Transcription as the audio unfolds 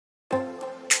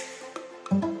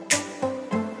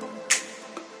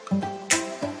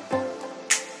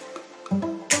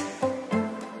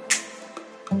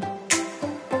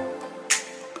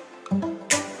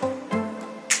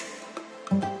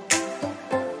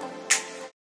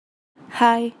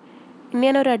Hi, ഇന്ന്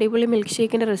ഞാനൊരു അടിപൊളി മിൽക്ക്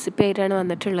ഷേക്കിൻ്റെ റെസിപ്പി ആയിട്ടാണ്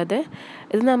വന്നിട്ടുള്ളത്.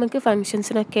 ഇത് നമുക്ക്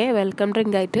ഫങ്ഷൻസിനൊക്കെ വെൽക്കം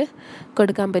ഡ്രിങ്ക് ആയിട്ട്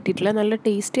കൊടുക്കാൻ പറ്റിയിട്ടുള്ള നല്ല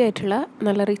ടേസ്റ്റി ആയിട്ടുള്ള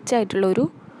നല്ല റിച്ച് ആയിട്ടുള്ള ഒരു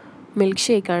മിൽക്ക്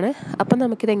ഷേക്കാണ്. അപ്പം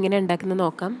നമുക്കിത് എങ്ങനെ ഉണ്ടാക്കുന്നത്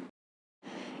നോക്കാം.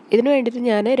 ഇതിന് വേണ്ടിയിട്ട്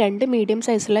ഞാൻ 2 മീഡിയം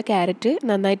സൈസുള്ള ക്യാരറ്റ്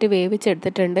നന്നായിട്ട്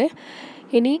വേവിച്ചെടുത്തിട്ടുണ്ട്.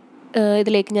 ഇനി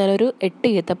ഇതിലേക്ക് ഞാനൊരു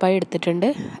 8 ഈത്തപ്പഴം എടുത്തിട്ടുണ്ട്.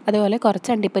 അതുപോലെ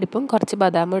കുറച്ച് അണ്ടിപ്പരിപ്പും കുറച്ച്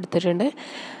ബദാമും എടുത്തിട്ടുണ്ട്.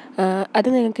 അത്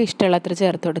നിങ്ങൾക്ക് ഇഷ്ടമുള്ളത്ര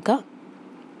ചേർത്ത് കൊടുക്കാം.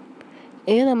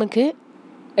 ഇനി നമുക്ക്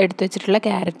എടുത്തു വെച്ചിട്ടുള്ള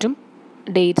ക്യാരറ്റും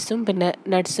ഡേറ്റ്സും പിന്നെ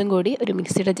നട്ട്സും കൂടി ഒരു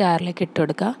മിക്സിയുടെ ജാറിലേക്ക് ഇട്ട്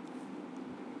കൊടുക്കുക.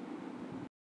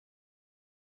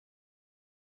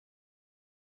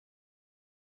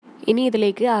 ഇനി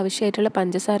ഇതിലേക്ക് ആവശ്യമായിട്ടുള്ള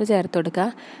പഞ്ചസാര ചേർത്ത് കൊടുക്കുക.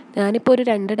 ഞാനിപ്പോൾ ഒരു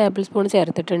 2 ടേബിൾ സ്പൂൺ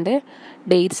ചേർത്തിട്ടുണ്ട്.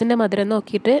 ഡേറ്റ്സിൻ്റെ മധുരം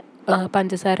നോക്കിയിട്ട്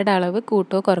പഞ്ചസാരയുടെ അളവ്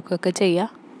കൂട്ടുകയോ കുറയ്ക്കുകയോ ഒക്കെ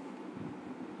ചെയ്യുക.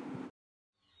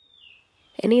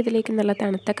 ഇനി ഇതിലേക്ക് നല്ല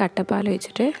തണുത്ത കട്ടപ്പാൽ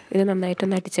ഒഴിച്ചിട്ട് ഇത്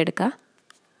നന്നായിട്ടൊന്ന് അടിച്ചെടുക്കുക.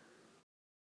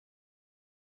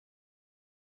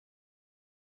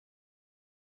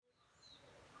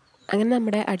 അങ്ങനെ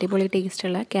നമ്മുടെ അടിപൊളി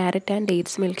ടേസ്റ്റുള്ള carrot and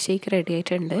dates milk shake ready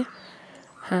ആയിട്ടുണ്ട്.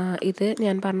 ഇത്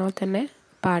ഞാൻ പറഞ്ഞ പോലെ തന്നെ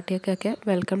പാർട്ടിയൊക്കെ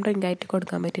വെൽക്കം ഡ്രിങ്ക് ആയിട്ട്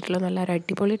കൊടുക്കാൻ പറ്റിയിട്ടുള്ള നല്ലൊരു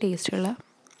അടിപൊളി ടേസ്റ്റുള്ള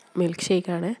മിൽക്ക്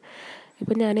ഷേക്കാണ്.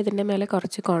 ഇപ്പോൾ ഞാനിതിൻ്റെ മേലെ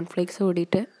കുറച്ച് കോൺഫ്ലേക്സ്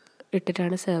കൂടിയിട്ട്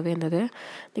ഇട്ടിട്ടാണ് സെർവ് ചെയ്യുന്നത്.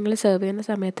 നിങ്ങൾ സെർവ് ചെയ്യുന്ന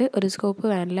സമയത്ത് ഒരു സ്കൂപ്പ്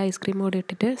വാനില ഐസ്ക്രീം കൂടി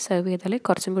ഇട്ടിട്ട് സെർവ് ചെയ്താൽ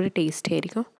കുറച്ചും കൂടി ടേസ്റ്റി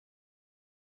ആയിരിക്കും.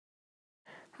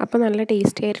 അപ്പോൾ നല്ല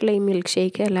ടേസ്റ്റി ആയിട്ടുള്ള ഈ മിൽക്ക്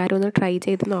ഷേക്ക് എല്ലാവരും ഒന്ന് ട്രൈ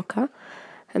ചെയ്ത് നോക്കുക.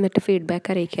 എന്നിട്ട്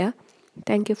ഫീഡ്ബാക്ക് അറിയിക്കുക.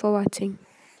 Thank you for watching.